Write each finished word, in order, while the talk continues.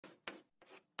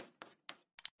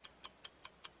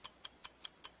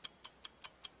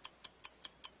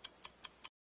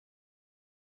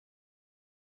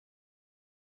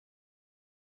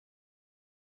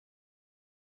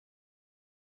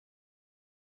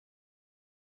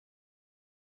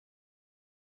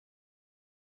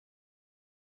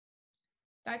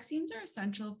Vaccines are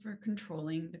essential for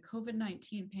controlling the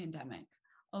COVID-19 pandemic,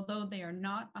 although they are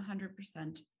not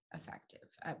 100% effective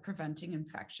at preventing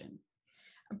infection.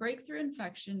 A breakthrough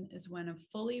infection is when a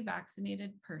fully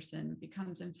vaccinated person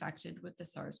becomes infected with the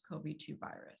SARS-CoV-2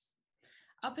 virus.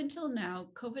 Up until now,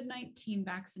 COVID-19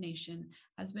 vaccination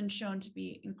has been shown to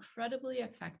be incredibly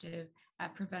effective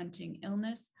at preventing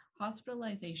illness,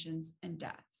 hospitalizations, and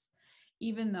deaths,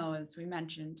 even though, as we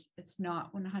mentioned, it's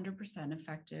not 100%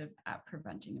 effective at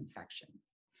preventing infection.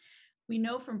 We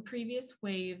know from previous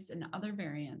waves and other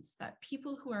variants that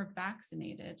people who are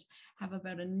vaccinated have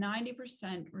about a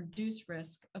 90% reduced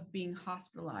risk of being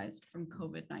hospitalized from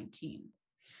COVID-19.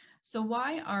 So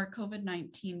why are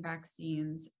COVID-19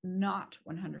 vaccines not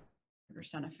 100%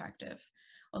 effective?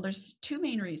 Well, there's two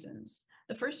main reasons.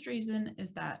 The first reason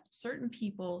is that certain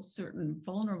people, certain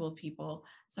vulnerable people,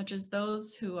 such as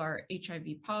those who are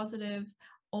HIV positive,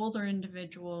 older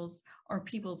individuals, or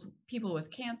people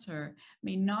with cancer,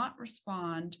 may not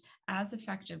respond as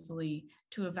effectively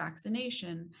to a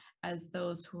vaccination as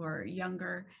those who are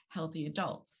younger, healthy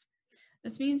adults.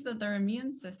 This means that their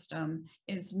immune system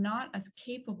is not as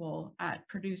capable at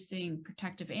producing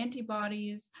protective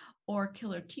antibodies or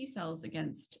killer T cells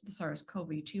against the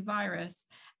SARS-CoV-2 virus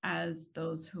as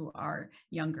those who are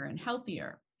younger and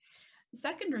healthier. The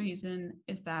second reason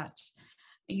is that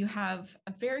you have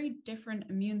a very different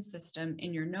immune system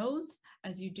in your nose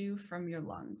as you do from your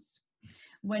lungs.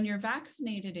 When you're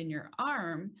vaccinated in your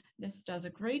arm, this does a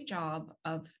great job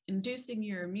of inducing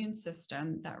your immune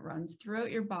system that runs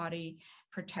throughout your body,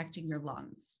 protecting your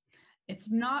lungs.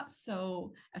 It's not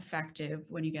so effective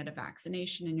when you get a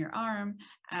vaccination in your arm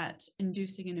at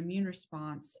inducing an immune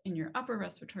response in your upper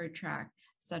respiratory tract,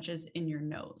 such as in your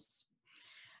nose.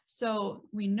 So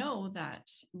we know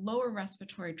that lower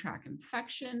respiratory tract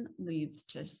infection leads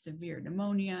to severe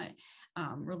pneumonia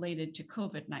related to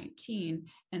COVID-19,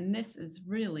 and this is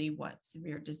really what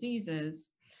severe disease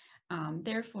is.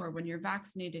 Therefore, when you're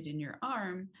vaccinated in your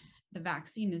arm, the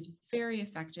vaccine is very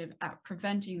effective at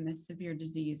preventing this severe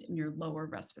disease in your lower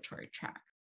respiratory tract.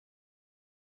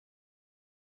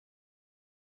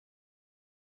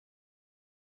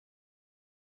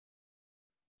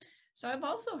 So I've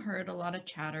also heard a lot of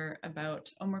chatter about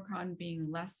Omicron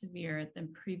being less severe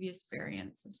than previous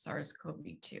variants of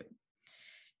SARS-CoV-2.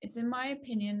 It's in my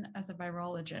opinion as a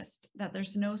virologist that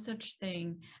there's no such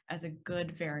thing as a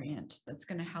good variant that's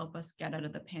going to help us get out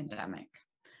of the pandemic.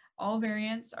 All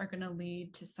variants are going to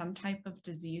lead to some type of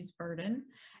disease burden,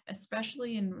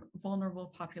 especially in vulnerable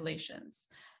populations.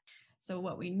 So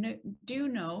what we do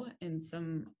know in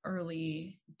some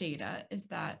early data is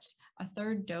that a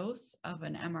third dose of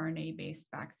an mRNA-based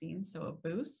vaccine, so a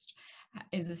boost,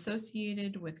 is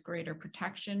associated with greater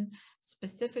protection,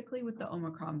 specifically with the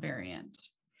Omicron variant.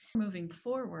 Moving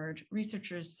forward,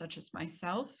 researchers such as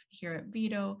myself here at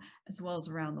VITO, as well as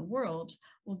around the world,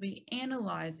 will be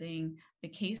analyzing the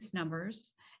case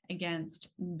numbers against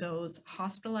those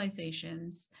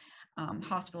hospitalizations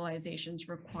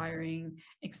requiring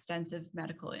extensive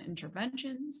medical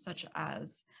intervention, such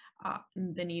as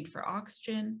the need for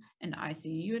oxygen and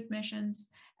ICU admissions,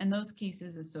 and those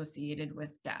cases associated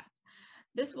with death.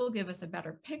 This will give us a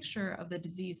better picture of the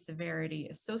disease severity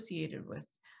associated with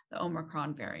the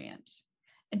Omicron variant.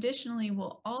 Additionally,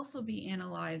 we'll also be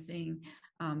analyzing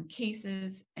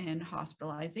cases and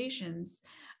hospitalizations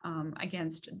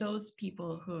against those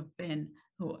people who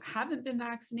haven't been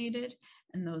vaccinated,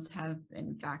 and those have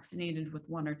been vaccinated with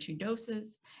 1 or 2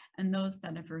 doses, and those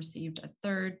that have received a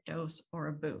third dose or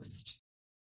a boost.